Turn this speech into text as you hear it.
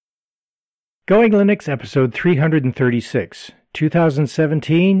Going Linux, episode 336,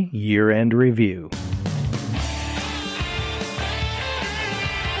 2017 Year-End Review.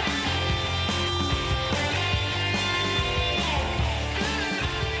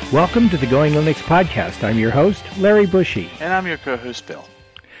 Welcome to the Going Linux podcast. I'm your host, Larry Bushy. And I'm your co-host, Bill.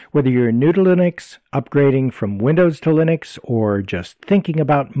 Whether you're new to Linux, upgrading from Windows to Linux, or just thinking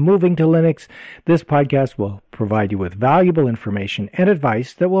about moving to Linux, this podcast will provide you with valuable information and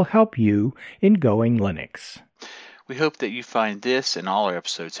advice that will help you in Going Linux. We hope that you find this and all our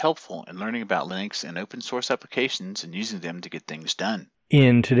episodes helpful in learning about Linux and open source applications and using them to get things done.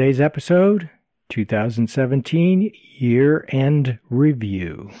 In today's episode, 2017 Year-End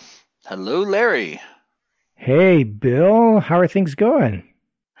Review. Hello, Larry. Hey, Bill. How are things going?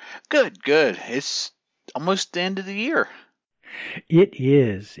 Good. It's almost the end of the year. It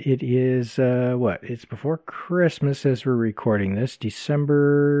is. It's before Christmas as we're recording this,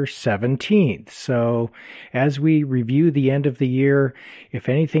 December 17th. So as we review the end of the year, if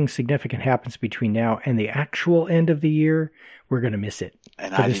anything significant happens between now and the actual end of the year, we're going to miss it.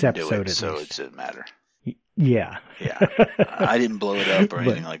 And for I this didn't episode, do it, so it doesn't matter. Yeah. I didn't blow it up or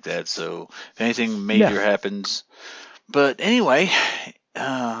anything like that, so if anything major happens. But anyway,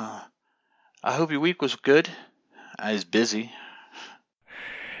 I hope your week was good. I was busy.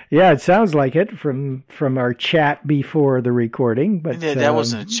 Yeah, it sounds like it from our chat before the recording. But yeah, that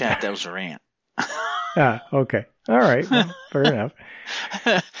wasn't a chat. That was a rant. Okay. All right. Well, fair enough.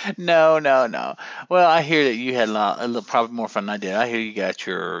 No. Well, I hear that you had probably more fun than I did. I hear you got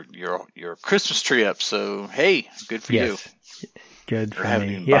your Christmas tree up. So hey, good for you. Good for having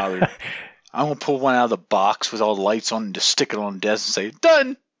me. me bothered. I'm gonna pull one out of the box with all the lights on and just stick it on the desk and say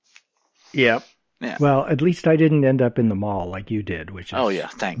done. Yep. Yeah. Well, at least I didn't end up in the mall like you did, which is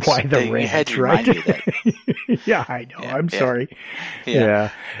thanks. Why the rant, had to right? Remind me of that. Yeah, I know. I'm sorry.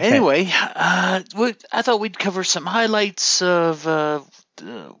 Yeah. Anyway, I thought we'd cover some highlights of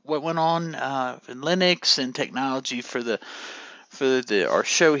what went on in Linux and technology for our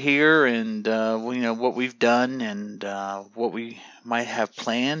show here, and what we've done and what we might have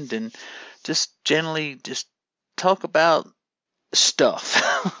planned, and just generally just talk about stuff.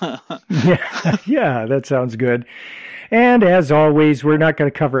 Yeah, that sounds good. And as always, we're not going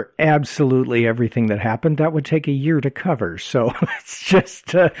to cover absolutely everything that happened. That would take a year to cover. So let's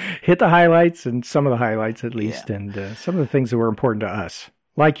just hit the highlights, and some of the highlights at least, and some of the things that were important to us.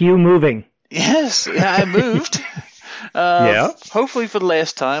 Like you moving. Yes, I moved. Hopefully for the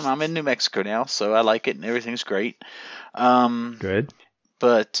last time. I'm in New Mexico now, so I like it, and everything's great. Good.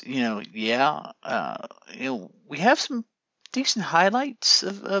 But, we have some decent highlights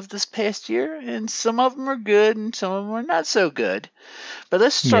of this past year, and some of them are good and some of them are not so good. But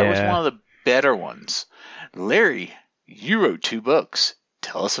let's start with one of the better ones. Larry, you wrote 2 books.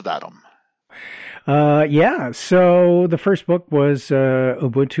 Tell us about them. So the first book was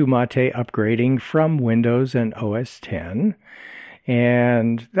Ubuntu Mate upgrading from Windows and OS X.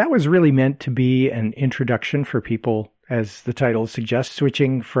 And that was really meant to be an introduction for people, as the title suggests,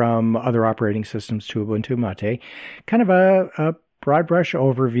 switching from other operating systems to Ubuntu Mate. Kind of a broad brush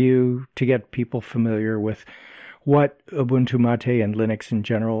overview to get people familiar with what Ubuntu Mate and Linux in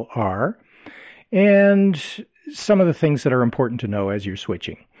general are, and some of the things that are important to know as you're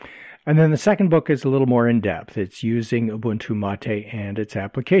switching. And then the second book is a little more in-depth. It's using Ubuntu Mate and its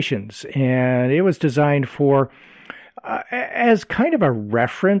applications. And it was designed for as kind of a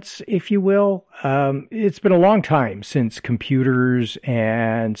reference, if you will. It's been a long time since computers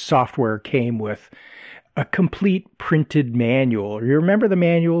and software came with a complete printed manual. You remember the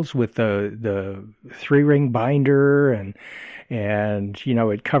manuals with the 3-ring binder and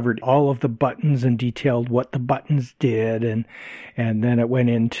it covered all of the buttons and detailed what the buttons did, and then it went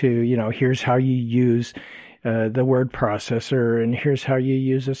into, here's how you use the word processor, and here's how you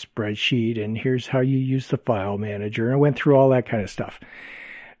use a spreadsheet, and here's how you use the file manager, and I went through all that kind of stuff.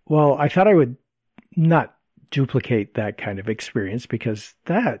 Well, I thought I would not duplicate that kind of experience because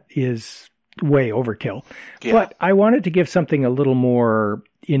that is way overkill. Yeah. But I wanted to give something a little more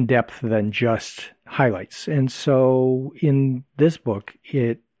in-depth than just highlights. And so in this book,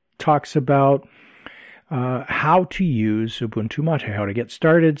 it talks about how to use Ubuntu Mate, how to get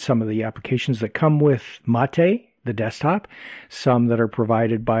started, some of the applications that come with Mate, the desktop, some that are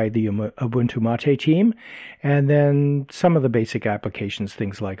provided by the Ubuntu Mate team, and then some of the basic applications,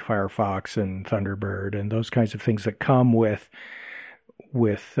 things like Firefox and Thunderbird and those kinds of things that come with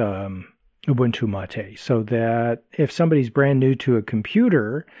Ubuntu Mate, so that if somebody's brand new to a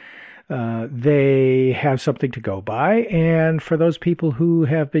computer, they have something to go by. And for those people who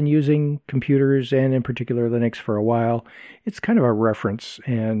have been using computers and in particular Linux for a while, it's kind of a reference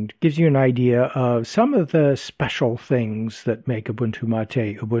and gives you an idea of some of the special things that make Ubuntu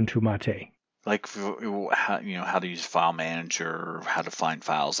Mate. Like how to use File Manager, how to find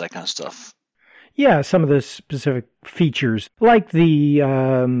files, that kind of stuff. Yeah, some of the specific features, like the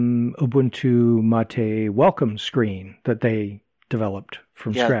Ubuntu Mate welcome screen that they developed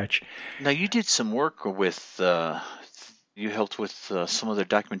from scratch. Now, you did some work with, you helped with some of their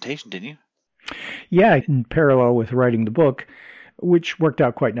documentation, didn't you? Yeah, in parallel with writing the book, which worked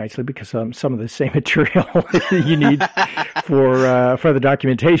out quite nicely because some of the same material you need for the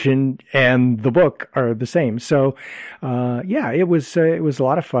documentation and the book are the same. So, it was a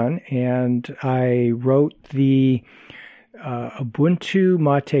lot of fun, and I wrote the Ubuntu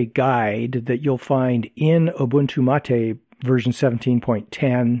Mate guide that you'll find in Ubuntu Mate version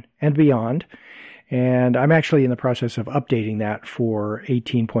 17.10 and beyond. And I'm actually in the process of updating that for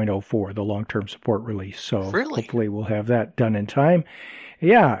 18.04, the long-term support release. So Hopefully we'll have that done in time.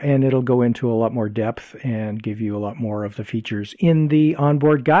 Yeah, and it'll go into a lot more depth and give you a lot more of the features in the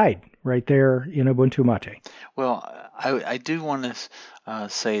onboard guide right there in Ubuntu Mate. Well, I do want to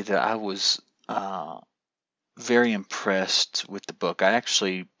say that I was very impressed with the book. I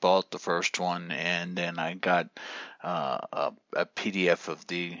actually bought the first one, and then I got a PDF of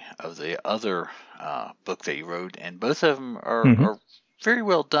the other book that you wrote, and both of them are very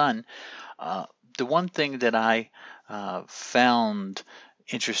well done. The one thing that I found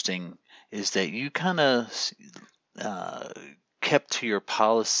interesting is that you kind of kept to your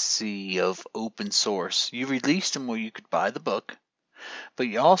policy of open source. You released them where you could buy the book, but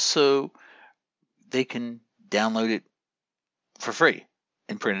you also, they can download it for free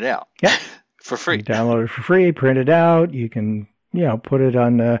and print it out. Yeah. For free. You download it for free, print it out. You can, put it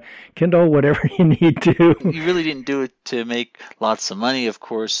on Kindle, whatever you need to. You really didn't do it to make lots of money, of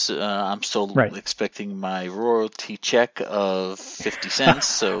course. I'm still expecting my royalty check of 50 cents,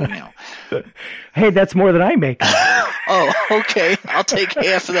 so, Hey, that's more than I make. Oh, okay. I'll take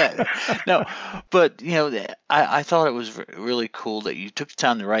half of that. No, but, I thought it was really cool that you took the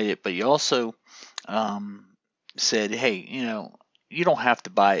time to write it, but you also said, hey, you don't have to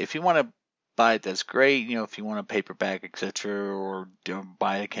buy it. If you want to buy it, that's great. If you want a paperback, etc., or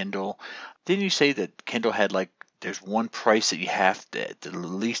buy a Kindle. Didn't you say that Kindle had there's one price that you have to, the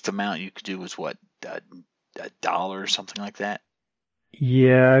least amount you could do was what, $1 or something like that?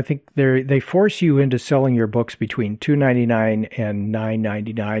 Yeah, I think they force you into selling your books between $2.99 and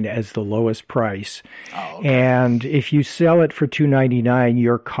 $9.99 as the lowest price. Oh, okay. And if you sell it for $2.99,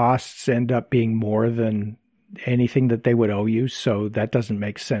 your costs end up being more than anything that they would owe you, so that doesn't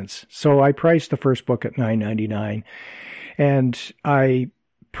make sense. So I priced the first book at $9.99, and I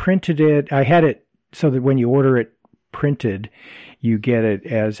printed it. I had it so that when you order it printed, you get it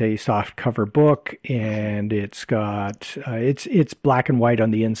as a soft cover book, and it's got it's black and white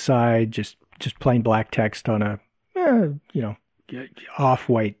on the inside, just plain black text on a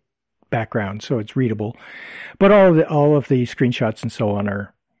off-white background, so it's readable. But all of the screenshots and so on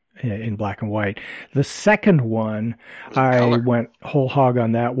are in black and white. The second one, I went whole hog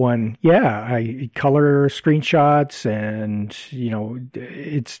on that one. Yeah, I color screenshots, and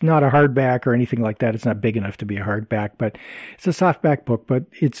it's not a hardback or anything like that. It's not big enough to be a hardback, but it's a softback book. But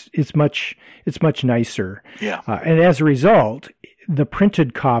it's much nicer. Yeah. And as a result, the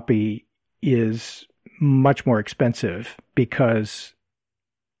printed copy is much more expensive because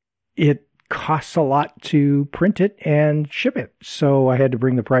it costs a lot to print it and ship it. So I had to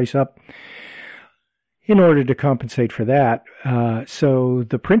bring the price up in order to compensate for that. So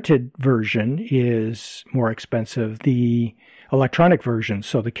the printed version is more expensive. The electronic version,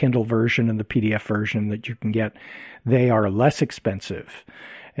 so the Kindle version and the PDF version that you can get, they are less expensive.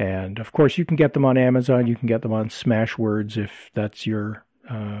 And of course, you can get them on Amazon. You can get them on Smashwords if that's your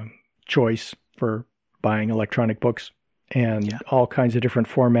choice for buying electronic books. And all kinds of different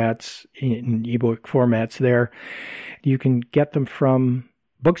formats, in ebook formats there. You can get them from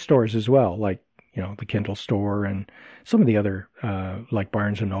bookstores as well, like, the Kindle store and some of the other, like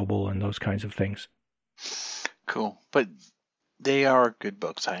Barnes & Noble and those kinds of things. Cool. But they are good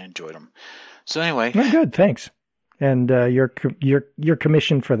books. I enjoyed them. So anyway. Oh, good, thanks. And your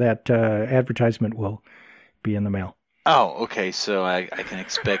commission for that advertisement will be in the mail. Oh, okay. So I can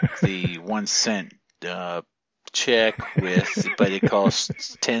expect the 1 cent check but it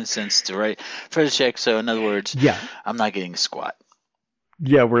costs 10 cents to write for the check. So in other words, I'm not getting a squat.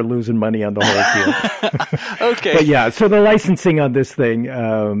 Yeah, we're losing money on the whole deal. Okay. But yeah, so the licensing on this thing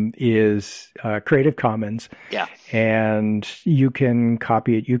is Creative Commons. Yeah. And you can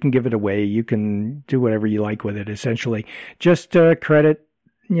copy it, you can give it away, you can do whatever you like with it, essentially. Just credit,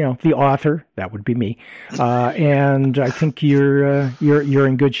 the author, that would be me. And I think you're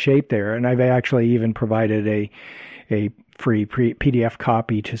in good shape there. And I've actually even provided a free PDF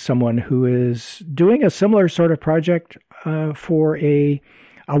copy to someone who is doing a similar sort of project for a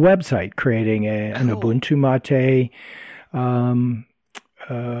website, creating an Ubuntu Mate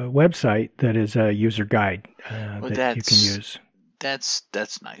website that is a user guide that you can use.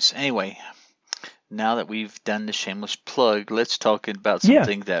 That's nice. Anyway, now that we've done the shameless plug, let's talk about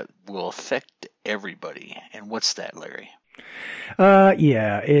something that will affect everybody. And what's that, Larry?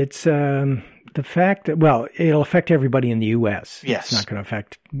 It's the fact that, well, it'll affect everybody in the U.S. Yes. It's not going to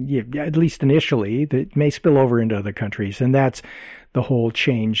affect, at least initially, that may spill over into other countries. And that's the whole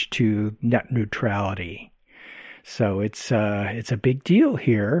change to net neutrality. So it's a big deal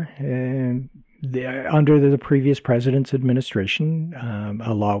here. Under the previous president's administration,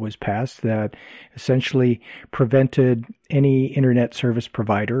 a law was passed that essentially prevented any internet service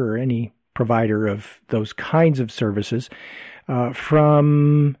provider or any provider of those kinds of services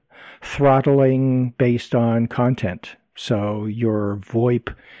from throttling based on content. So your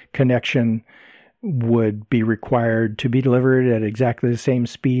VoIP connection would be required to be delivered at exactly the same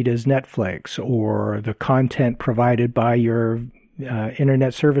speed as Netflix or the content provided by your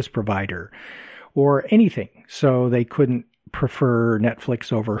internet service provider or anything. So they couldn't prefer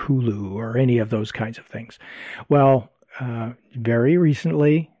Netflix over Hulu or any of those kinds of things. Well, very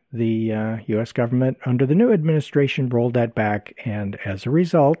recently, the U.S. government under the new administration rolled that back, and as a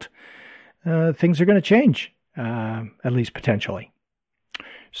result, things are going to change, at least potentially.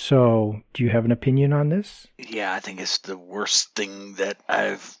 So, do you have an opinion on this? Yeah, I think it's the worst thing that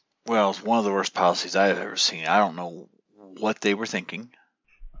it's one of the worst policies I've ever seen. I don't know what they were thinking.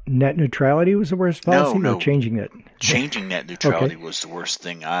 Net neutrality was the worst policy? No. Or changing it? Changing net neutrality was the worst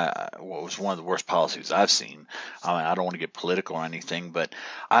thing. Was one of the worst policies I've seen. I don't want to get political or anything, but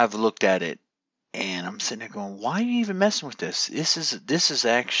I've looked at it and I'm sitting there going, why are you even messing with this? This is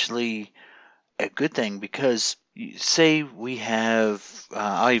actually a good thing, because say we have,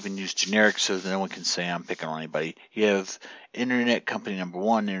 I'll even use generic so that no one can say I'm picking on anybody. You have internet company number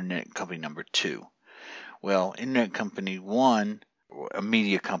 1, internet company number 2. Well, internet company 1, a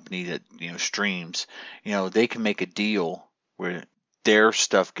media company that streams, they can make a deal where their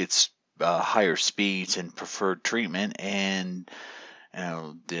stuff gets higher speeds and preferred treatment, and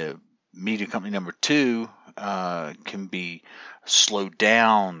the media company number 2 can be slowed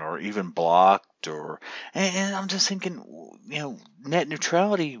down or even blocked, and I'm just thinking, net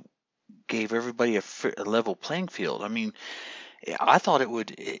neutrality gave everybody a level playing field. I mean, I thought it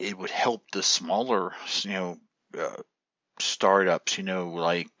would help the smaller startups,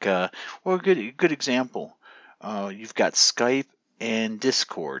 like a good example. You've got Skype and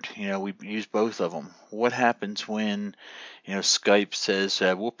Discord. We use both of them. What happens when Skype says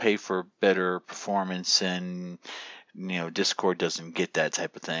we'll pay for better performance, and Discord doesn't get that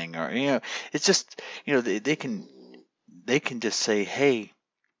type of thing? Or it's just they can just say, hey,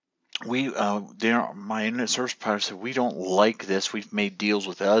 my internet service provider said we don't like this. We've made deals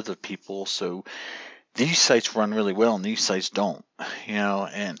with other people, so these sites run really well and these sites don't,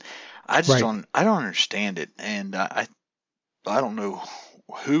 and I just don't understand it. And I don't know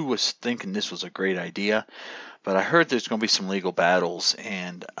who was thinking this was a great idea, but I heard there's going to be some legal battles,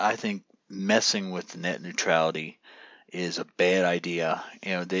 and I think messing with net neutrality is a bad idea.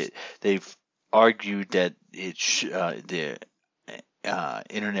 They've argued that the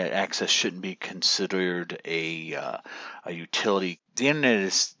internet access shouldn't be considered a utility. The internet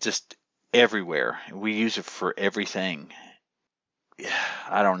is just everywhere. We use it for everything.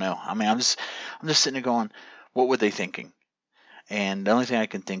 I don't know. I mean, I'm just sitting there going, what were they thinking? And the only thing I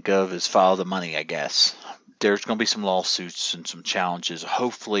can think of is follow the money, I guess. There's going to be some lawsuits and some challenges.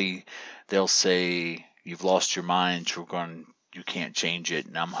 Hopefully they'll say you've lost your mind, you can't change it,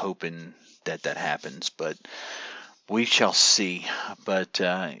 and I'm hoping that happens, but we shall see. But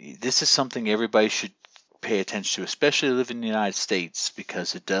this is something everybody should pay attention to, especially living in the United States,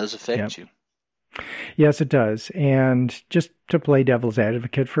 because it does affect you. Yes, it does. And just to play devil's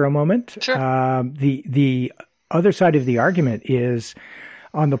advocate for a moment, sure. The other side of the argument is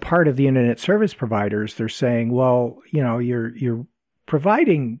on the part of the internet service providers. They're saying, well, you're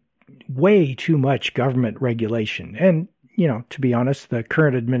providing way too much government regulation. And, to be honest, the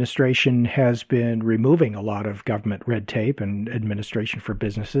current administration has been removing a lot of government red tape and administration for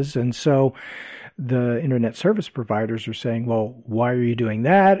businesses. And so the internet service providers are saying, well, why are you doing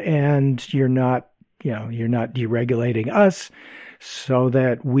that? And you're not deregulating us so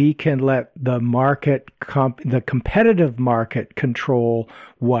that we can let the the competitive market control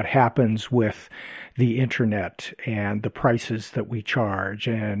what happens with the internet and the prices that we charge.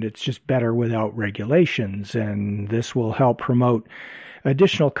 And it's just better without regulations. And this will help promote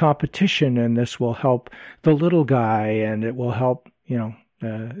additional competition, and this will help the little guy, and it will help,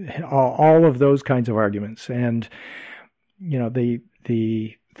 all of those kinds of arguments. And,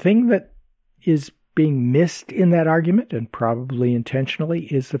 the thing that is being missed in that argument, and probably intentionally,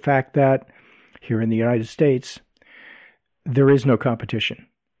 is the fact that here in the United States, there is no competition.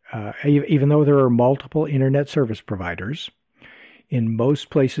 Even though there are multiple internet service providers, in most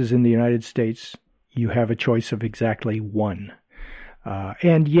places in the United States, you have a choice of exactly one.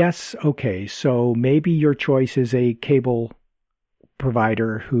 And yes, okay, so maybe your choice is a cable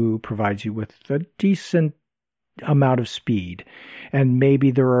provider who provides you with a decent amount of speed. And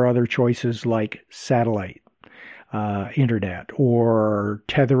maybe there are other choices like satellite internet or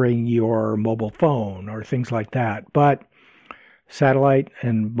tethering your mobile phone or things like that. But satellite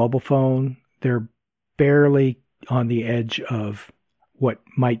and mobile phone, they're barely on the edge of what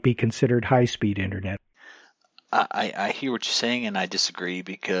might be considered high-speed internet. I hear what you're saying, and I disagree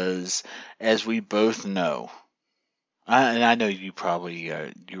because, as we both know, and I know you probably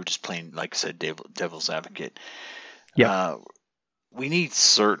you were just playing, like I said, devil's advocate. Yeah. We need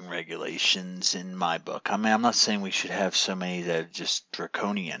certain regulations in my book. I mean, I'm not saying we should have so many that are just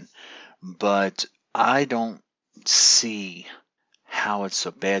draconian, but I don't see how it's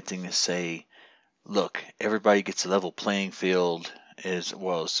a bad thing to say, look, everybody gets a level playing field as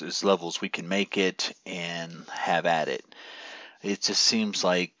well as level as we can make it, and have at it. It just seems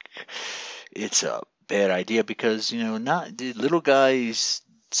like it's a bad idea because, not the little guys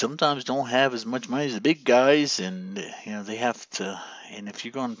sometimes don't have as much money as the big guys, and they have to, and if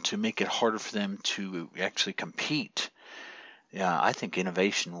you're going to make it harder for them to actually compete, I think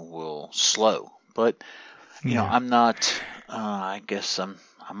innovation will slow. But I'm not. I guess I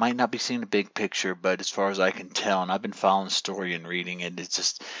might not be seeing the big picture, but as far as I can tell, and I've been following the story and reading it, it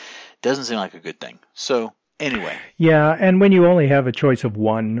just doesn't seem like a good thing. So anyway. Yeah, and when you only have a choice of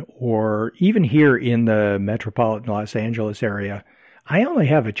one, or even here in the metropolitan Los Angeles area, I only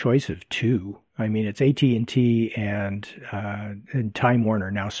have a choice of two. I mean, it's AT&T and Time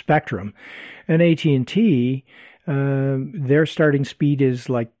Warner, now Spectrum. And AT&T, their starting speed is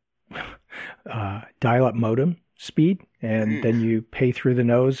like dial-up modem speed, and then you pay through the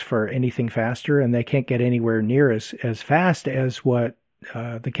nose for anything faster, and they can't get anywhere near as fast as what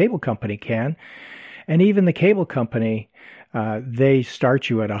the cable company can. And even the cable company, they start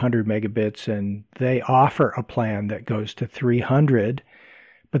you at 100 megabits, and they offer a plan that goes to 300,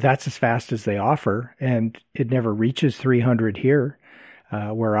 but that's as fast as they offer, and it never reaches 300 here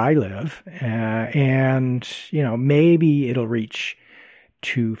where I live. And, maybe it'll reach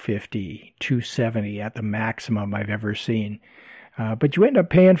 250, 270 at the maximum I've ever seen. But you end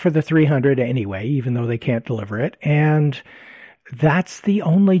up paying for the 300 anyway, even though they can't deliver it. And that's the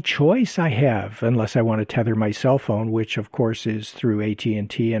only choice I have, unless I want to tether my cell phone, which of course is through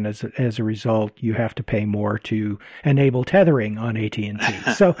AT&T, and as a result, you have to pay more to enable tethering on AT&T.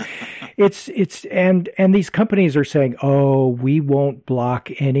 So and these companies are saying, "Oh, we won't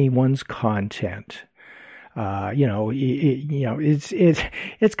block anyone's content." It's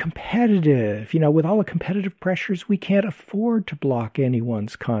competitive. With all the competitive pressures, we can't afford to block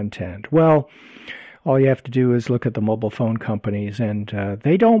anyone's content. Well, all you have to do is look at the mobile phone companies, and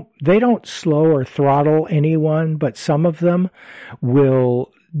they don't slow or throttle anyone, but some of them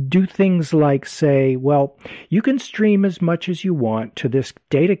will do things like say, well, you can stream as much as you want to this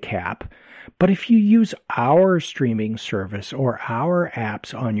data cap, but if you use our streaming service or our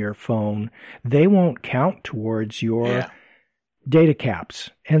apps on your phone, they won't count towards your data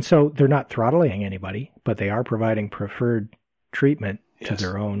caps. And so they're not throttling anybody, but they are providing preferred treatment to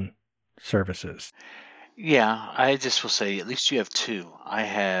their own services. Yeah, I just will say at least you have two. I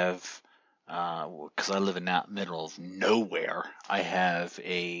have, because I live in the middle of nowhere, I have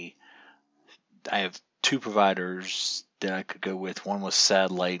two providers that I could go with. One was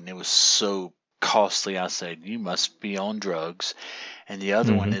satellite, and it was so costly. I said, you must be on drugs. And the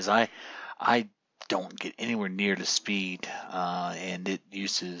other one is I don't get anywhere near the speed, and it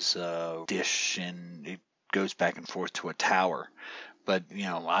uses dish, and it goes back and forth to a tower. But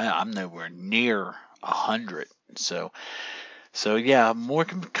I'm nowhere near 100. So So yeah, more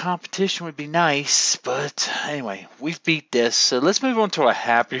competition would be nice, but anyway, we've beat this. So let's move on to a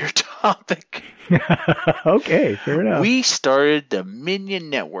happier topic. Okay, fair enough. We started the Minion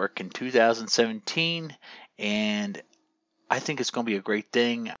Network in 2017, and I think it's going to be a great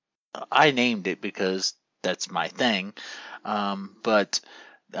thing. I named it because that's my thing, but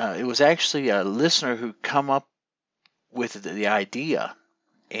it was actually a listener who come up with the idea.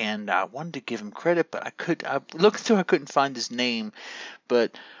 And I wanted to give him credit, but I looked through, I couldn't find his name,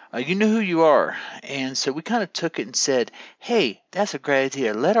 but you know who you are. And so we kind of took it and said, hey, that's a great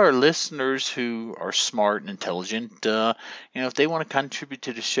idea. Let our listeners who are smart and intelligent, if they want to contribute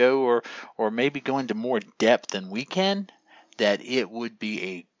to the show or maybe go into more depth than we can, that it would be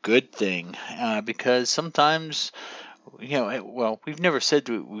a good thing. Because sometimes, we've never said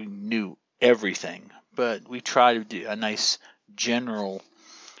that we knew everything, but we try to do a nice general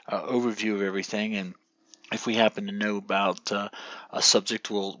overview of everything, and if we happen to know about a subject,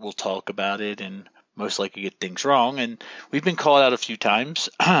 we'll talk about it, and most likely get things wrong. And we've been called out a few times.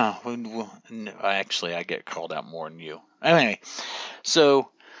 Actually, I get called out more than you. Anyway, so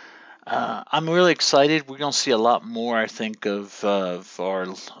I'm really excited. We're going to see a lot more, I think, of our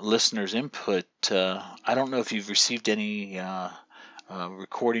listeners' input. I don't know if you've received any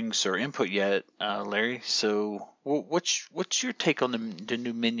recordings or input yet, Larry. So what's your take on the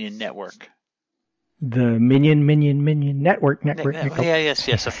new Minion Network? The Minion Network. Yes.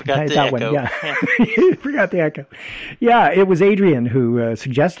 I forgot the that echo. One, yeah. Forgot the echo. Yeah, it was Adrian who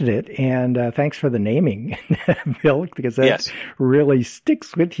suggested it, and thanks for the naming, Bill, because that really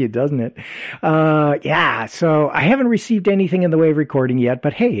sticks with you, doesn't it? So I haven't received anything in the way of recording yet,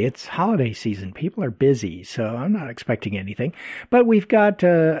 but hey, it's holiday season. People are busy, so I'm not expecting anything. But we've got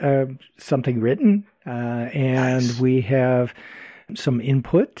something written, and nice. We have some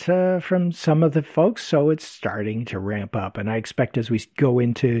input from some of the folks, so it's starting to ramp up. And I expect as we go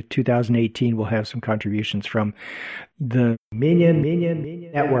into 2018, we'll have some contributions from the Minion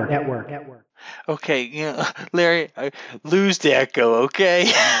Network. Okay, Larry, lose the echo,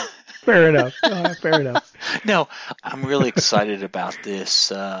 okay? Fair enough. Fair enough. No, I'm really excited about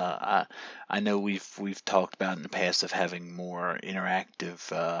this. I know we've talked about in the past of having more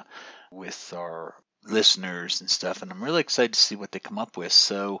interactive with our listeners and stuff, and I'm really excited to see what they come up with.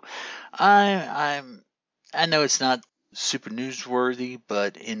 So I know it's not super newsworthy,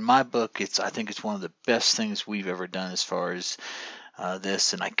 but in my book, I think it's one of the best things we've ever done as far as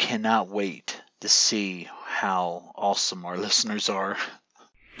this, and I cannot wait to see how awesome our listeners are.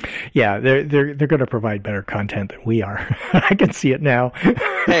 Yeah, they're going to provide better content than we are. I can see it now.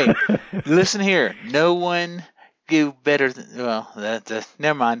 Hey, listen here. No one do better than,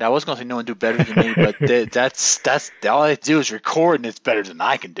 never mind. I was going to say no one do better than me, but that's all I do is record, and it's better than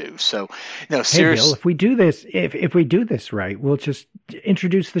I can do. So, seriously. Hey, Bill, if we do this, if we do this right, we'll just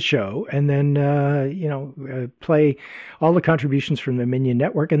introduce the show, and then play all the contributions from the Minion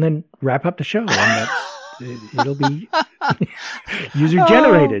Network, and then wrap up the show. And it'll be user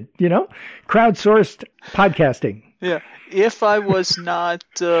generated, crowdsourced podcasting. Yeah. If I was not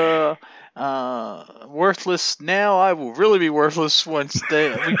worthless now, I will really be worthless once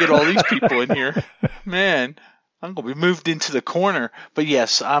we get all these people in here. Man, I'm going to be moved into the corner. But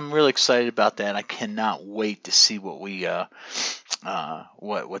yes, I'm really excited about that. I cannot wait to see what we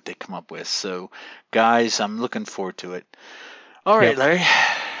what they come up with. So, guys, I'm looking forward to it. All right, Larry.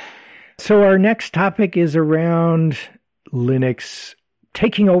 So our next topic is around Linux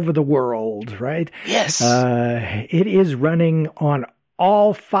taking over the world, right? Yes. It is running on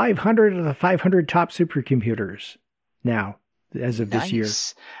all 500 of the 500 top supercomputers now, as of this year.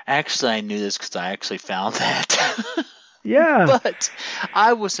 Actually, I knew this because I actually found that. Yeah. But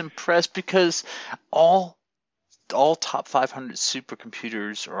I was impressed because all top 500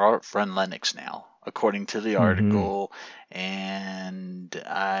 supercomputers run Linux now, according to the article. Mm-hmm. And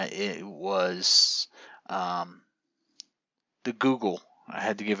it was the Google. I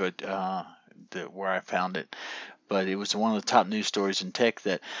had to give it where I found it. But it was one of the top news stories in tech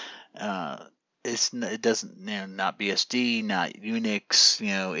that it doesn't, not BSD, not Unix,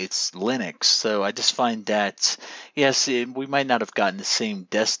 it's Linux. So I just find that, yes, we might not have gotten the same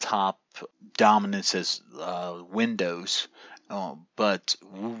desktop dominance as Windows, but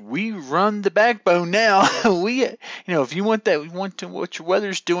we run the backbone now. If you want that, what your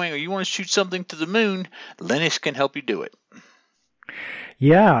weather's doing, or you want to shoot something to the moon, Linux can help you do it.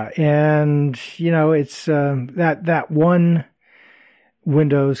 Yeah, and it's that one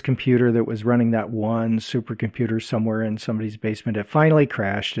Windows computer that was running that one supercomputer somewhere in somebody's basement. It finally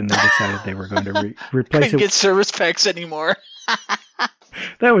crashed, and they decided they were going to replace it. Couldn't get service packs anymore.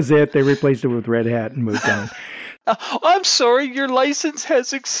 That was it. They replaced it with Red Hat and moved on. I'm sorry, your license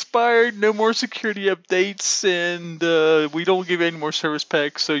has expired. No more security updates, and we don't give any more service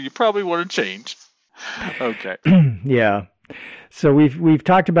packs, so you probably want to change. Okay. Yeah. So we've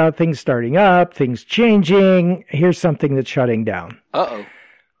talked about things starting up, things changing. Here's something that's shutting down.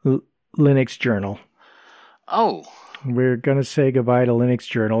 Uh-oh. Linux Journal. Oh. We're going to say goodbye to Linux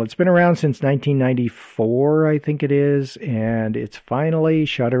Journal. It's been around since 1994, I think it is, and it's finally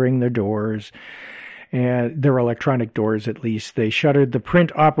shuttering their doors. And their electronic doors, at least. They shuttered the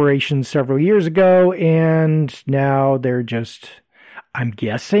print operations several years ago, and now they're just, I'm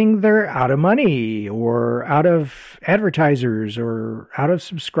guessing they're out of money, or out of advertisers, or out of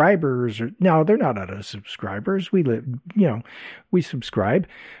subscribers. Or no, they're not out of subscribers. We subscribe,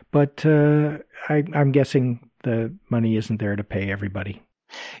 but I'm guessing the money isn't there to pay everybody.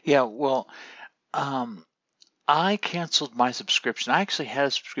 Yeah, well, I canceled my subscription. I actually had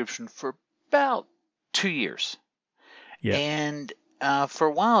a subscription for about 2 years. Yeah. And for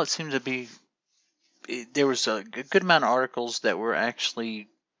a while, it seemed to be, there was a good amount of articles that were actually,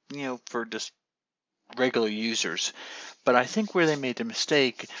 for just regular users. But I think where they made the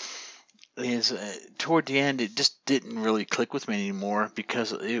mistake is toward the end, it just didn't really click with me anymore,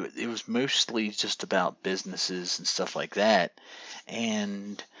 because it was mostly just about businesses and stuff like that.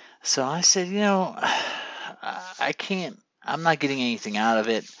 And so I said, I can't, I'm not getting anything out of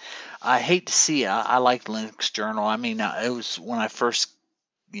it. I hate to see it. I like Linux Journal. I mean, it was when I first,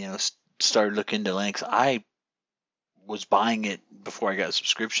 started looking into Linux, I was buying it before I got a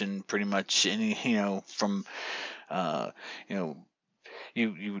subscription pretty much. From,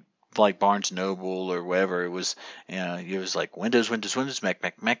 you like Barnes Noble or whatever. It was, it was like Windows,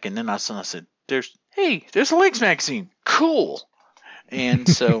 Mac. And then I said, there's a Linux magazine. Cool. And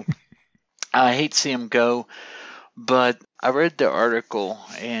so I hate to see them go. But I read the article,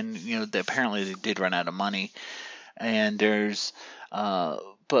 and apparently they did run out of money. And there's,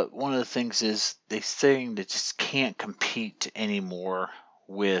 but one of the things is they saying they just can't compete anymore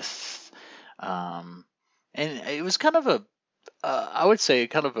with, and it was kind of a, I would say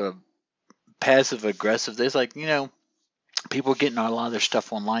kind of a passive aggressive. There's like, people are getting a lot of their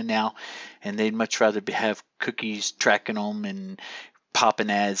stuff online now, and they'd much rather have cookies tracking them and popping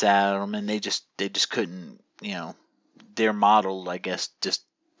ads at them, and they just couldn't, their model, I guess,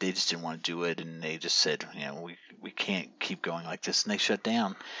 they just didn't want to do it, and they just said, we can't keep going like this, and they shut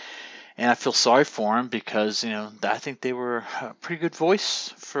down. And I feel sorry for them, because I think they were a pretty good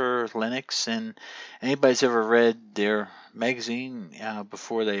voice for Linux, and anybody's ever read their magazine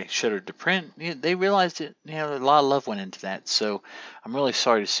before they shuttered the print, they realized that a lot of love went into that. So I'm really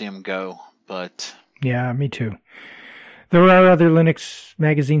sorry to see them go, but yeah, me too. There are other Linux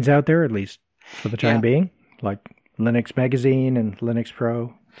magazines out there, at least for the time being, like Linux Magazine and Linux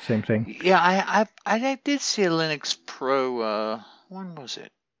Pro, same thing. Yeah, I did see a Linux Pro, when was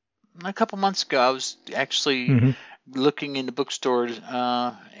it? A couple months ago. I was actually looking into bookstores,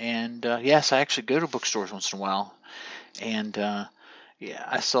 and yes, I actually go to bookstores once in a while. And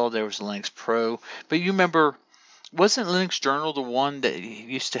I saw there was a Linux Pro. But you remember, wasn't Linux Journal the one that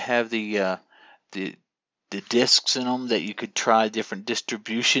used to have the discs in them that you could try different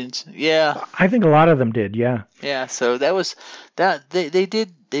distributions? Yeah, I think a lot of them did. Yeah. Yeah. So that was that. They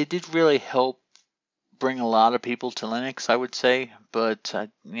did really help bring a lot of people to Linux, I would say. But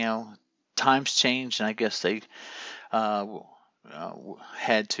times changed, and I guess they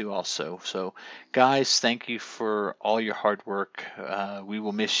had to also. So, guys, thank you for all your hard work. We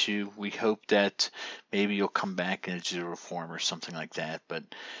will miss you. We hope that maybe you'll come back in a digital form or something like that. But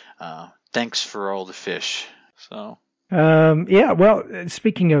thanks for all the fish. So. Well,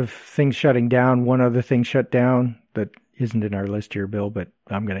 speaking of things shutting down, one other thing shut down that isn't in our list here, Bill, but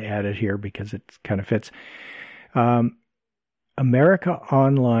I'm going to add it here because it kind of fits. America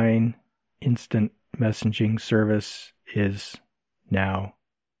Online Instant Messaging Service is now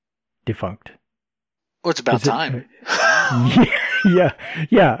defunct. Well, it's about time. Yeah.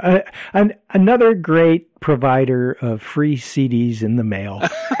 Another great provider of free CDs in the mail.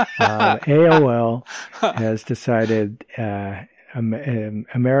 AOL has decided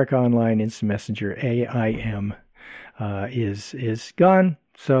America Online Instant Messenger, AIM, is gone.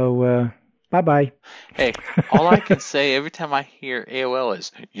 So bye-bye. Hey, all I can say every time I hear AOL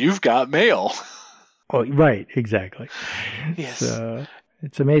is, "You've got mail." Oh, right, exactly. Yes. So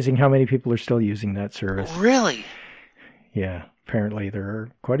it's amazing how many people are still using that service. Really? Yeah, apparently there are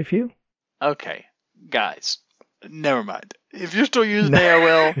quite a few. Okay, guys, never mind. If you're still using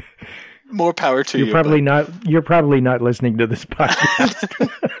AOL, more power to you. You're probably not listening to this podcast.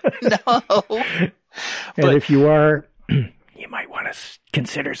 No. And if you are, you might want to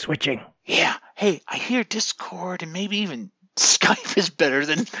consider switching. Yeah. hey, I hear Discord and maybe even Skype is better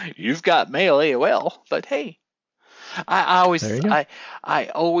than You've Got Mail AOL. But hey, There you go. I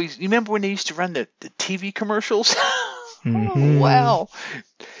always, you remember when they used to run the TV commercials? Oh, Mm-hmm. wow.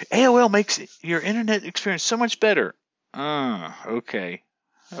 AOL makes your internet experience so much better. Okay.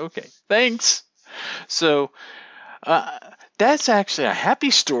 Okay. Thanks. So, that's actually a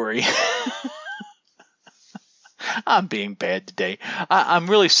happy story. I'm being bad today. I'm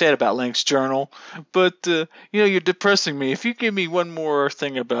really sad about Linux Journal, but you're depressing me. If you give me one more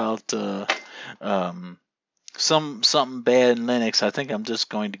thing about something bad in Linux, I think I'm just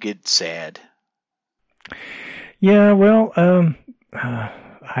going to get sad. Yeah, well,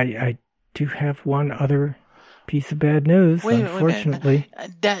 I do have one other piece of bad news, unfortunately.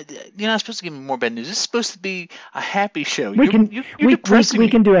 You're not supposed to give me more bad news. This is supposed to be a happy show. We can depressing we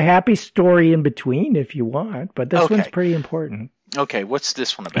me. can do a happy story in between if you want, but this Okay. one's pretty important. Okay, what's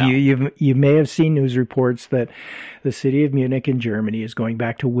this one about? You may have seen news reports that the city of Munich in Germany is going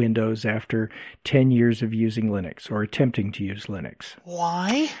back to Windows after 10 years of using Linux, or attempting to use Linux.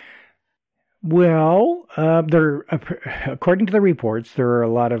 Why? Well, according to the reports, there are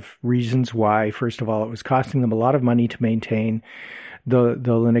a lot of reasons why. First of all, it was costing them a lot of money to maintain the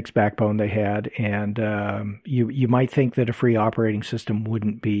Linux backbone they had, and you might think that a free operating system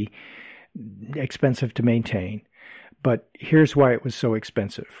wouldn't be expensive to maintain. But here's why it was so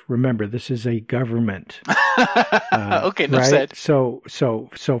expensive. Remember, this is a government. Okay, no right? said. So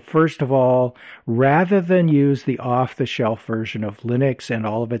first of all, rather than use the off-the-shelf version of Linux and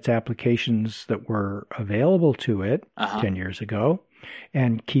all of its applications that were available to it 10 years ago,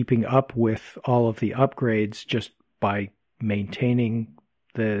 and keeping up with all of the upgrades just by maintaining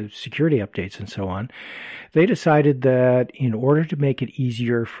the security updates and so on, they decided that in order to make it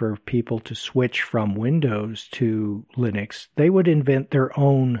easier for people to switch from Windows to Linux, they would invent their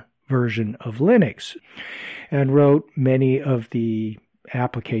own version of Linux and wrote many of the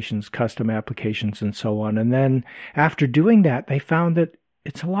applications, custom applications and so on. And then after doing that, they found that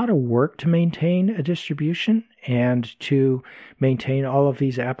it's a lot of work to maintain a distribution and to maintain all of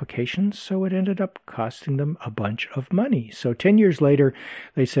these applications, so it ended up costing them a bunch of money. So 10 years later,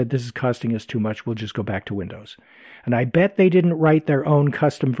 they said, this is costing us too much, we'll just go back to Windows. And I bet they didn't write their own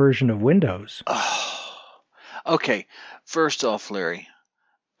custom version of Windows. Oh, okay. First off, Larry,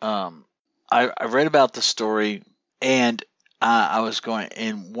 I read about the story, and I was going,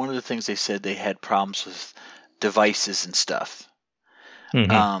 and one of the things they said, they had problems with devices and stuff.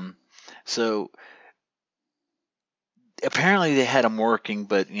 Mm-hmm. So apparently they had them working,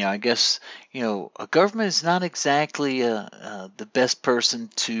 but I guess a government is not exactly the best person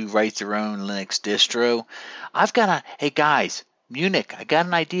to write their own Linux distro. Hey guys, Munich, I got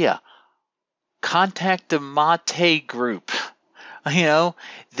an idea. Contact the Mate group.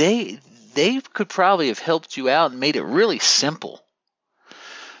 They could probably have helped you out and made it really simple.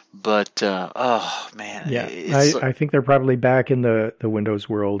 But oh man, yeah, I think they're probably back in the Windows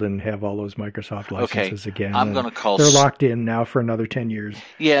world and have all those Microsoft licenses again. I'm going to call. They're locked in now for another 10 years.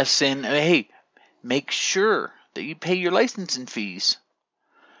 Yes, and hey, make sure that you pay your licensing fees.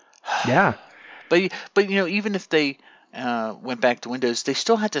 Yeah, but even if they went back to Windows, they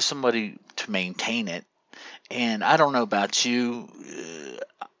still had somebody to maintain it. And I don't know about you,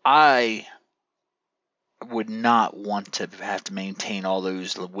 I would not want to have to maintain all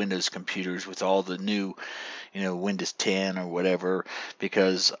those Windows computers with all the new, Windows 10 or whatever,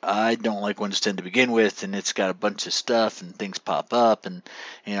 because I don't like Windows 10 to begin with, and it's got a bunch of stuff and things pop up, and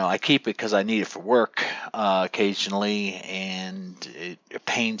I keep it because I need it for work occasionally, and it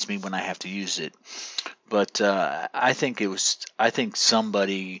pains me when I have to use it. But I think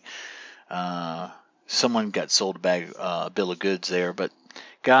someone got sold a bill of goods there. But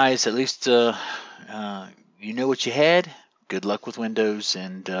guys, at least you know what you had. Good luck with Windows,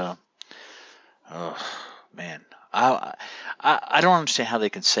 and man, I don't understand how they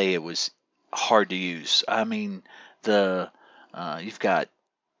can say it was hard to use. I mean, you've got,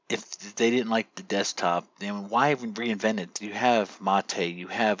 if they didn't like the desktop, then why even reinvent it? You have Mate, you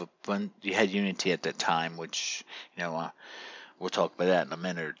had Unity at that time, which we'll talk about that in a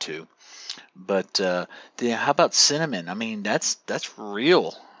minute or two. But how about Cinnamon? I mean, that's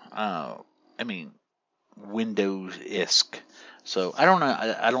real. Windows-esque. So I don't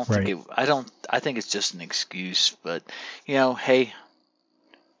know. I don't right. think it. I think it's just an excuse. But hey,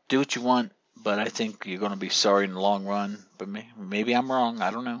 do what you want. But I think you're going to be sorry in the long run. But maybe I'm wrong.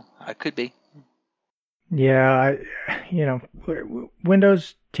 I don't know. I could be. Yeah,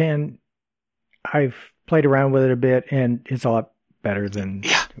 Windows 10. I've played around with it a bit, and it's a lot better than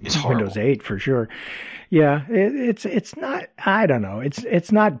it's Windows horrible. 8 for sure. Yeah, it's not. I don't know.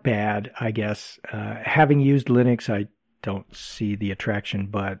 It's not bad, I guess. Having used Linux, I don't see the attraction,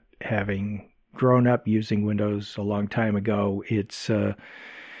 but having grown up using Windows a long time ago, it's a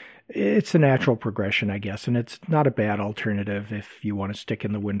natural progression, I guess, and it's not a bad alternative if you want to stick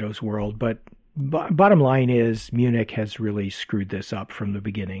in the Windows world. But bottom line is, Munich has really screwed this up from the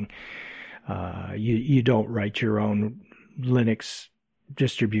beginning. You don't write your own Linux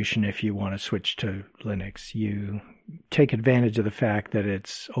distribution if you want to switch to Linux. You take advantage of the fact that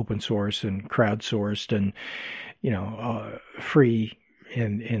it's open source and crowdsourced and, free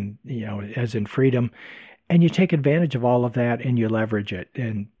in as in freedom. And you take advantage of all of that and you leverage it.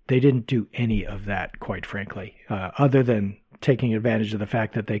 And they didn't do any of that, quite frankly, other than taking advantage of the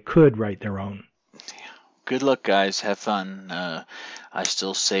fact that they could write their own. Good luck, guys. Have fun. I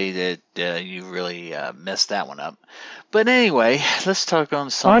still say that you really messed that one up. But anyway, let's talk on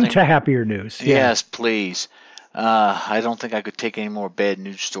something. On to happier news. Yeah. Yes, please. I don't think I could take any more bad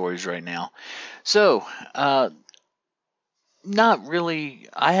news stories right now. So, not really.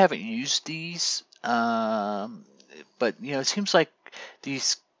 I haven't used these, but it seems like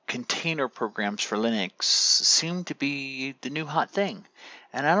these container programs for Linux seem to be the new hot thing,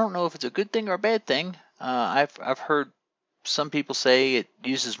 and I don't know if it's a good thing or a bad thing. I've heard some people say it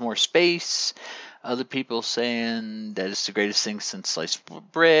uses more space, other people saying that it's the greatest thing since sliced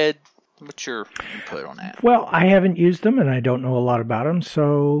bread. What's your input on that? Well, I haven't used them, and I don't know a lot about them,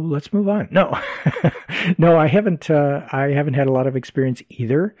 so let's move on. No, no, I haven't. I haven't had a lot of experience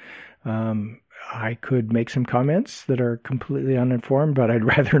either. I could make some comments that are completely uninformed, but I'd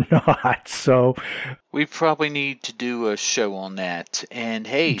rather not. So we probably need to do a show on that. And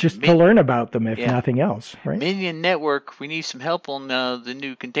hey, just to learn about them, if nothing else, right? Minion Network, we need some help on the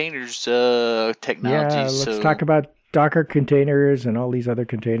new containers technology. Yeah, let's talk about Docker containers and all these other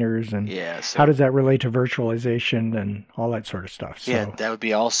containers, and how does that relate to virtualization and all that sort of stuff. So, yeah, that would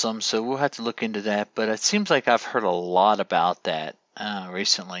be awesome. So we'll have to look into that. But it seems like I've heard a lot about that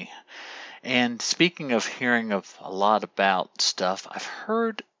recently. And speaking of hearing of a lot about stuff, I've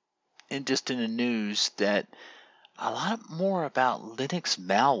heard in the news that a lot more about Linux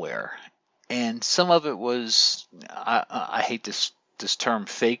malware. And some of it was, I hate this term,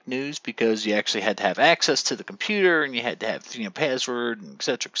 fake news, because you actually had to have access to the computer and you had to have password and et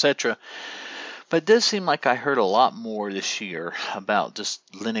cetera, et cetera. But it does seem like I heard a lot more this year about just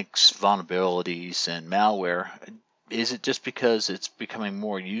Linux vulnerabilities and malware. Is it just because it's becoming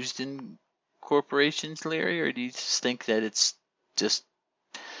more used in corporations, Larry, or do you just think that it's just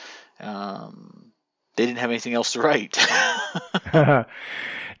they didn't have anything else to write?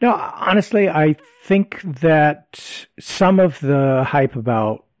 No, honestly, I think that some of the hype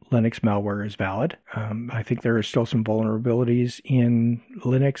about Linux malware is valid. I think there are still some vulnerabilities in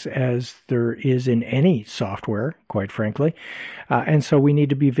Linux, as there is in any software, quite frankly. And so we need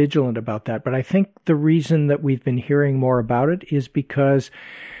to be vigilant about that. But I think the reason that we've been hearing more about it is because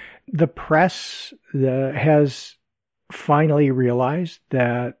the press has finally realized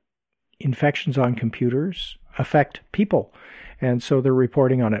that infections on computers affect people, and so they're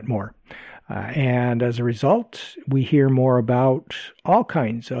reporting on it more. And as a result, we hear more about all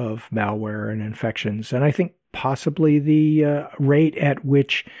kinds of malware and infections. And I think possibly the rate at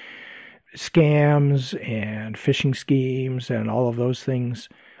which scams and phishing schemes and all of those things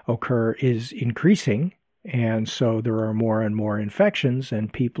occur is increasing. And so there are more and more infections,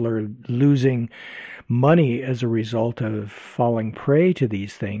 and people are losing money as a result of falling prey to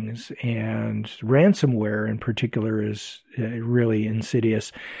these things. And ransomware in particular is really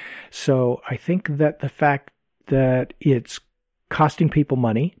insidious. So I think that the fact that it's costing people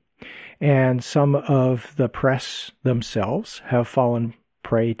money, and some of the press themselves have fallen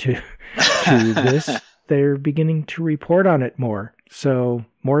prey to this, they're beginning to report on it more. So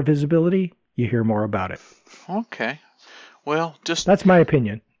more visibility, you hear more about it. Okay. Well, that's my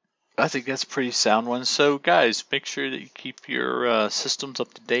opinion. I think that's a pretty sound one. So, guys, make sure that you keep your systems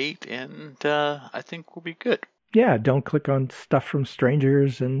up to date, and I think we'll be good. Yeah, don't click on stuff from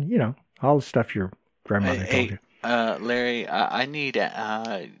strangers and, all the stuff your grandmother told you. Larry, I need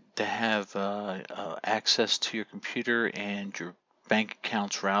to have access to your computer and your bank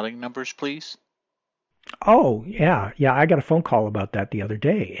account's routing numbers, please. Oh, yeah. I got a phone call about that the other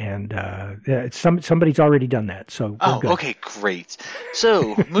day, and somebody's already done that. So good. Okay, great.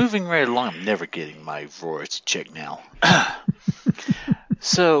 So moving right along, I'm never getting my royalty check now.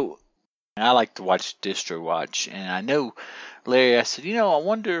 So I like to watch DistroWatch, and I know, Larry, I said, I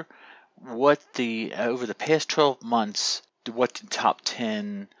wonder what over the past 12 months, what the top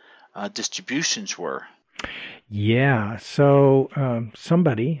 10 distributions were. Yeah. So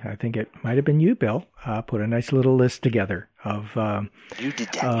somebody, I think it might have been you, Bill, put a nice little list together of You did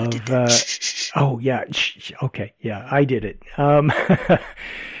that. oh yeah. Okay. Yeah, I did it.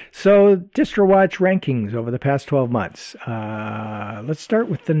 So DistroWatch rankings over the past 12 months. Let's start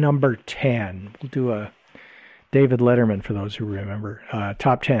with the number 10. We'll do a David Letterman for those who remember.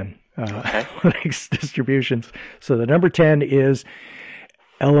 Top 10 Linux distributions. So the number 10 is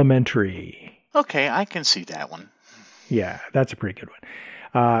Elementary. Okay, I can see that one. Yeah, that's a pretty good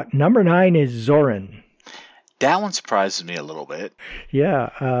one. Number 9 is Zorin. That one surprises me a little bit.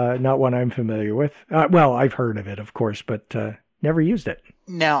 Yeah, not one I'm familiar with. Well, I've heard of it, of course, but never used it.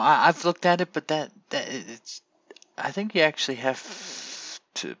 Now, I've looked at it, but it's. I think you actually have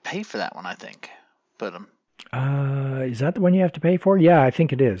to pay for that one, I think. But is that the one you have to pay for? Yeah, I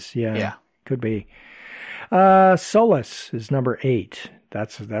think it is. Yeah. Could be. Solus is number 8.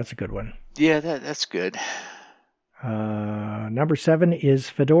 That's a good one. Yeah, that's good. Number 7 is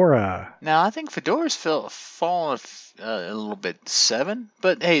Fedora. Now, I think Fedora's fallen a little bit 7,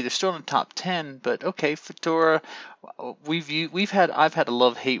 but hey, they're still in the top 10. But okay, Fedora, I've had a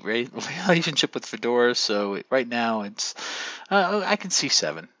love-hate relationship with Fedora, so right now it's I can see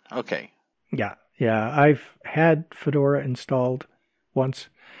 7. Okay. Yeah, I've had Fedora installed once,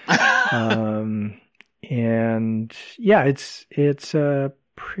 and yeah, it's a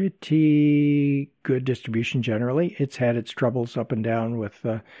pretty good distribution generally. It's had its troubles up and down with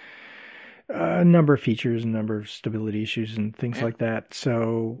a number of features, a number of stability issues and things like that.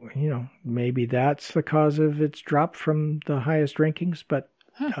 So, maybe that's the cause of its drop from the highest rankings, but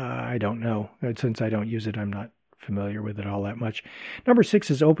I don't know. Since I don't use it, I'm not familiar with it all that much. Number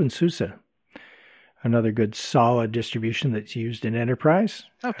 6 is OpenSUSE. Another good solid distribution that's used in enterprise,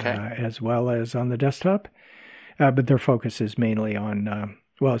 as well as on the desktop. But their focus is mainly on,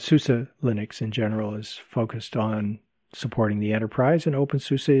 SUSE Linux in general is focused on supporting the enterprise, and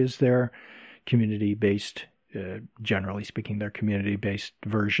OpenSUSE is their community-based, generally speaking, their community-based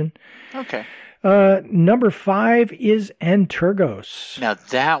version. Okay. Number 5 is Antergos. Now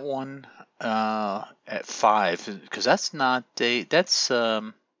that one at 5, because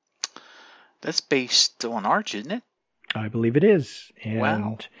that's based on Arch, isn't it? I believe it is, and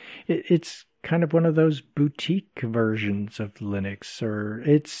wow. It's kind of one of those boutique versions of Linux, or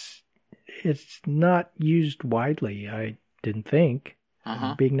it's not used widely, I didn't think.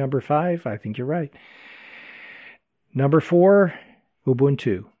 Being number 5, I think you're right. Number 4,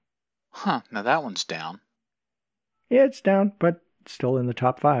 Ubuntu. Now that one's down. Yeah, it's down, but still in the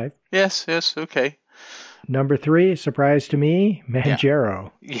top 5. Yes, okay. Number 3, surprise to me,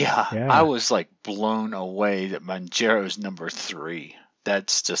 Manjaro. Yeah. I was like blown away that Manjaro's number 3.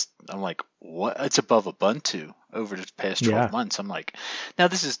 That's just, I'm like, what? It's above Ubuntu over the past 12 months. I'm like, now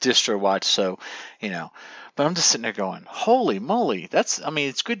this is DistroWatch, so, but I'm just sitting there going, holy moly,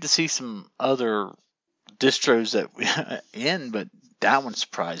 it's good to see some other distros that but that one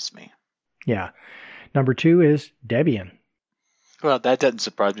surprised me. Yeah. Number 2 is Debian. Well, that doesn't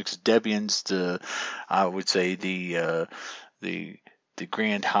surprise me because Debian's I would say the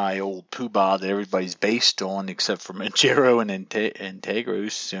grand high old poobah that everybody's based on, except for Manjaro and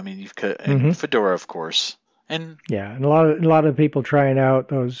Antergos. I mean, you've got and Fedora, of course, and a lot of people trying out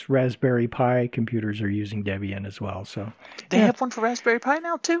those Raspberry Pi computers are using Debian as well. So they have one for Raspberry Pi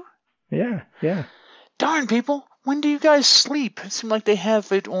now too. Yeah. Darn people, when do you guys sleep? It seems like they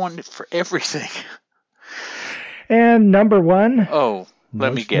have it on for everything. And number 1. Oh,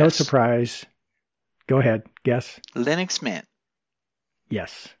 let me guess. No surprise. Go ahead, guess. Linux Mint.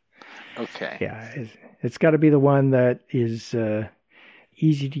 Yes. Okay. Yeah, it's got to be the one that is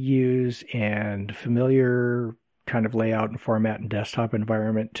easy to use and familiar kind of layout and format and desktop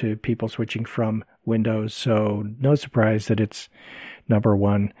environment to people switching from Windows. So no surprise that it's number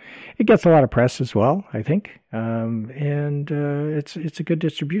 1. It gets a lot of press as well, I think. And it's a good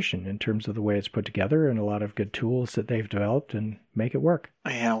distribution in terms of the way it's put together and a lot of good tools that they've developed and make it work.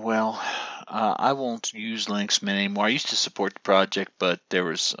 Yeah, well, I won't use Linux Mint anymore. I used to support the project, but there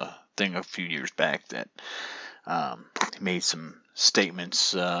was a thing a few years back that made some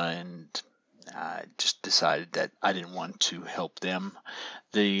statements and I just decided that I didn't want to help them.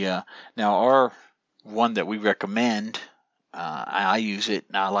 Now our one that we recommend, I use it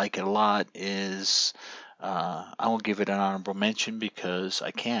and I like it a lot, is I will give it an honorable mention because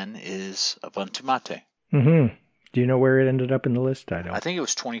I can, is Ubuntu Mate. Mm-hmm. Do you know where it ended up in the list? I don't. I think it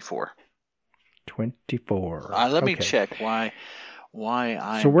was 24. 24. Let me check why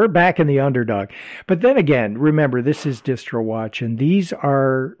I. So we're back in the underdog. But then again, remember, this is DistroWatch, and these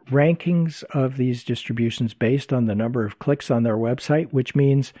are rankings of these distributions based on the number of clicks on their website, which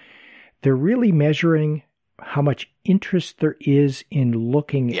means they're really measuring how much interest there is in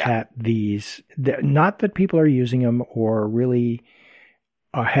looking at these. Not that people are using them or really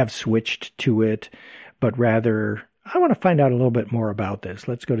have switched to it, but rather, I want to find out a little bit more about this.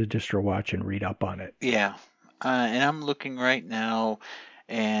 Let's go to DistroWatch and read up on it. Yeah. And I'm looking right now,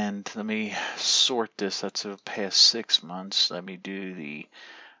 and let me sort this. That's the past 6 months. Let me do the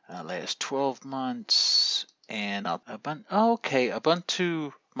last 12 months. And Ubuntu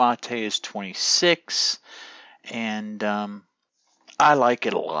Mate is 26, and I like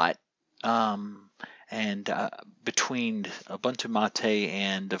it a lot. Between Ubuntu Mate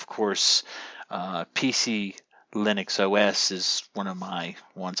and, of course, PC Linux OS is one of my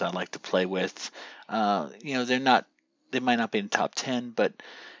ones I like to play with. They might not be in the top 10, but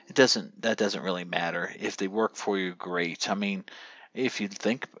that doesn't really matter. If they work for you, great. I mean, if you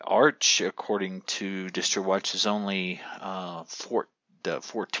think Arch, according to DistroWatch, is only the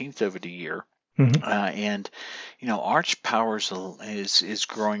 14th over the year. Mm-hmm. Arch powers is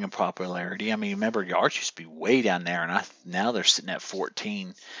growing in popularity. I mean, remember, Arch used to be way down there, and now they're sitting at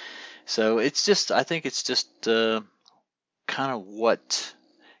 14. So I think it's just kind of what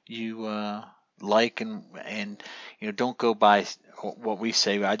you like, and don't go by what we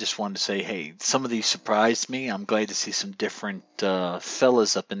say. I just wanted to say, hey, some of these surprised me. I'm glad to see some different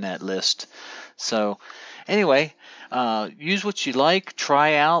fellas up in that list. So anyway, use what you like,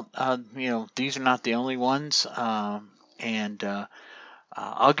 try out. These are not the only ones.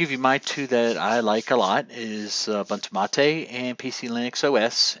 I'll give you my two that I like a lot is Ubuntu Mate and PC Linux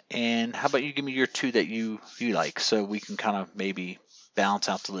OS. And how about you give me your two that you like, so we can kind of maybe balance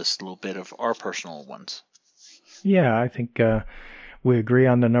out the list a little bit of our personal ones. Yeah, I think we agree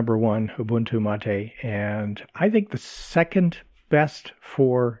on the number one, Ubuntu Mate. And I think the second best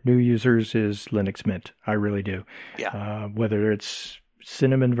for new users is Linux Mint. I really do. Yeah. Whether it's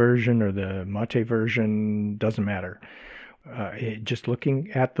Cinnamon version or the Mate version, doesn't matter. Just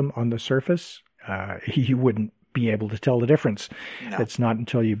looking at them on the surface, you wouldn't be able to tell the difference. No. It's not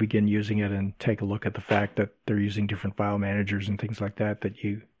until you begin using it and take a look at the fact that they're using different file managers and things like that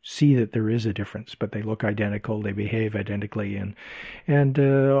you see that there is a difference. But they look identical, they behave identically, and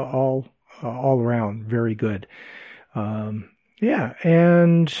all around very good. Yeah,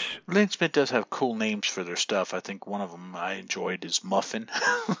 and Linux Mint does have cool names for their stuff. I think one of them I enjoyed is Muffin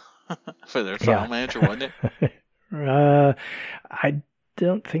for their file manager, wasn't it? I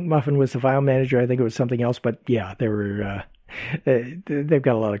don't think Muffin was the file manager. I think it was something else. But yeah, they were. They've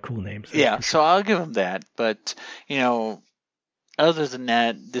got a lot of cool names. Yeah, so I'll give them that. But other than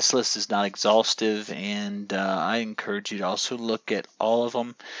that, this list is not exhaustive, and I encourage you to also look at all of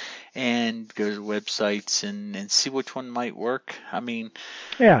them and go to websites and see which one might work. I mean,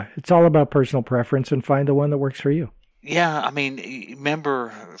 yeah, it's all about personal preference, and find the one that works for you. Yeah, I mean,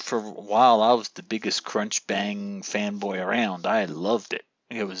 remember for a while I was the biggest Crunch Bang fanboy around. I loved it.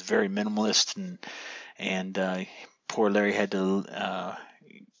 It was very minimalist, and poor Larry had to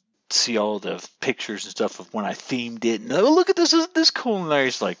see all the pictures and stuff of when I themed it. And look at this, isn't this cool? And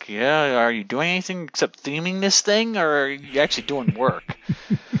Larry's like, yeah, are you doing anything except theming this thing, or are you actually doing work?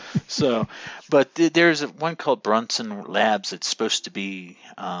 So, but there's one called Brunson Labs that's supposed to be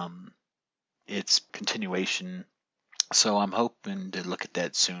its continuation. So I'm hoping to look at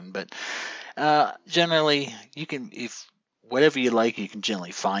that soon. But generally, you can, if whatever you like, you can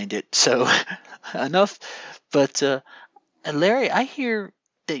generally find it. So enough. But Larry, I hear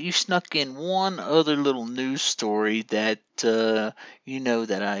that you snuck in one other little news story that that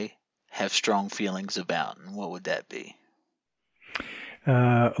I have strong feelings about. And what would that be?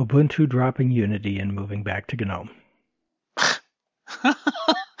 Ubuntu dropping Unity and moving back to GNOME.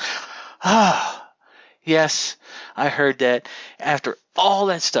 Yes, I heard that after all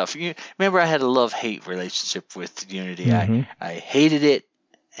that stuff. You remember I had a love-hate relationship with Unity. Mm-hmm. I hated it,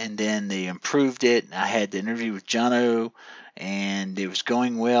 and then they improved it. I had the interview with Jono, and it was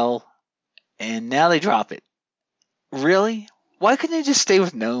going well, and now they drop it. Really? Why couldn't they just stay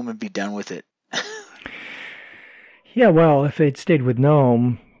with GNOME and be done with it? Yeah, well, if they'd stayed with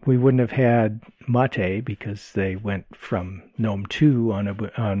GNOME, we wouldn't have had Mate, because they went from GNOME 2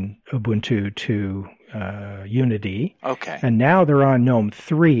 on Ubuntu to Unity. Okay. And now they're on GNOME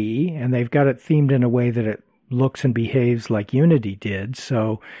 3, and they've got it themed in a way that it looks and behaves like Unity did.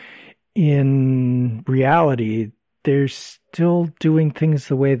 So in reality, they're still doing things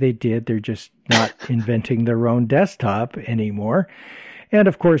the way they did. They're just not inventing their own desktop anymore. And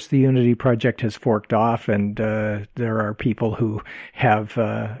of course, the Unity project has forked off, and there are people who have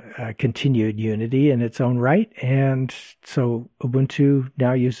continued Unity in its own right. And so Ubuntu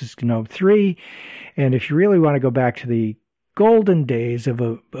now uses GNOME 3. And if you really want to go back to the golden days of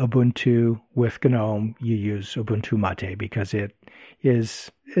Ubuntu with GNOME, you use Ubuntu Mate because it is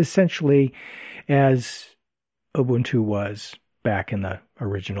essentially as Ubuntu was back in the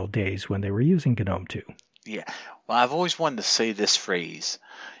original days when they were using GNOME 2. Yeah. Well, I've always wanted to say this phrase.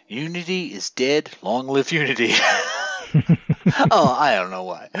 Unity is dead. Long live Unity. Oh, I don't know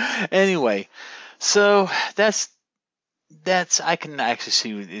why. Anyway, so that's I can actually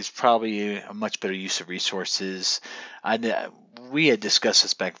see is probably a much better use of resources. We had discussed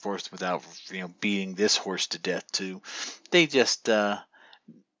this back and forth without beating this horse to death too. They just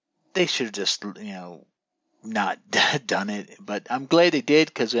they should have just not done it, but I'm glad they did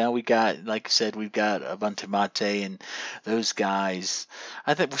because now we got, like I said, we've got Ubuntu Mate and those guys.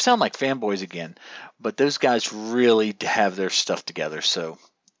 I think we sound like fanboys again, but those guys really have their stuff together. So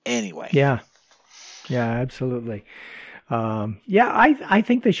anyway, yeah, absolutely. I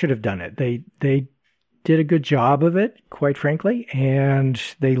think they should have done it. They did a good job of it, quite frankly, and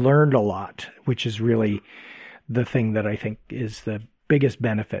they learned a lot, which is really the thing that I think is the biggest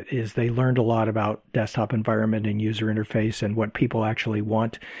benefit. Is they learned a lot about desktop environment and user interface and what people actually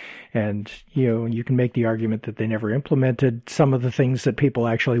want. And you can make the argument that they never implemented some of the things that people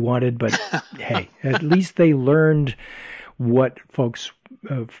actually wanted, but hey, at least they learned what folks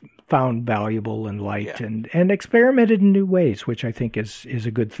found valuable and liked, and experimented in new ways, which I think is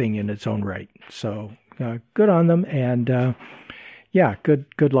a good thing in its own right. So good on them, and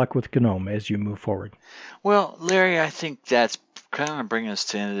good luck with GNOME as you move forward. Well, Larry, I think that's kind of bringing us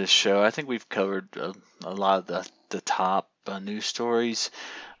to the end of this show. I think we've covered a lot of the top news stories,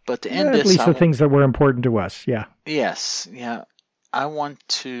 but to end this, at least the things that were important to us. Yeah. Yes. Yeah. I want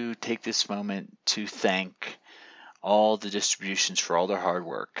to take this moment to thank all the distributions for all their hard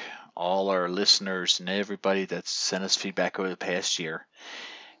work, all our listeners and everybody that's sent us feedback over the past year.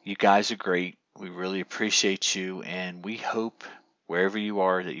 You guys are great. We really appreciate you, and we hope wherever you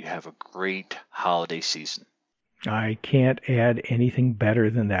are that you have a great holiday season. I can't add anything better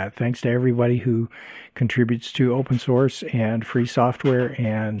than that. Thanks to everybody who contributes to open source and free software,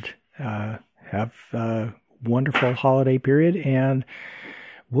 and have a wonderful holiday period, and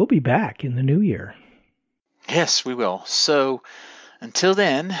we'll be back in the new year. Yes, we will. So until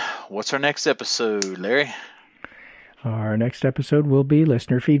then, what's our next episode, Larry? Our next episode will be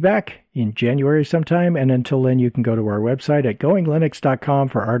listener feedback in January sometime, and until then you can go to our website at goinglinux.com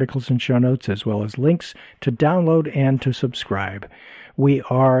for articles and show notes, as well as links to download and to subscribe. We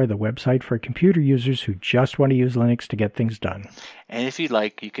are the website for computer users who just want to use Linux to get things done. And if you'd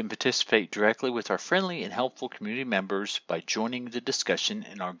like, you can participate directly with our friendly and helpful community members by joining the discussion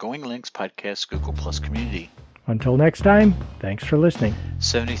in our Going Linux Podcast Google Plus community. Until next time, thanks for listening.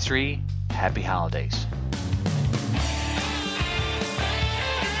 73, happy holidays.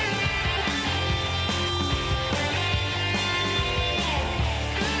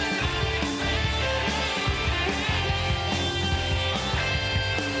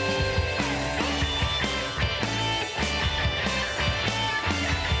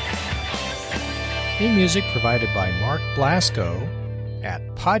 Theme music provided by Mark Blasco at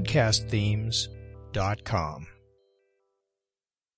podcastthemes.com.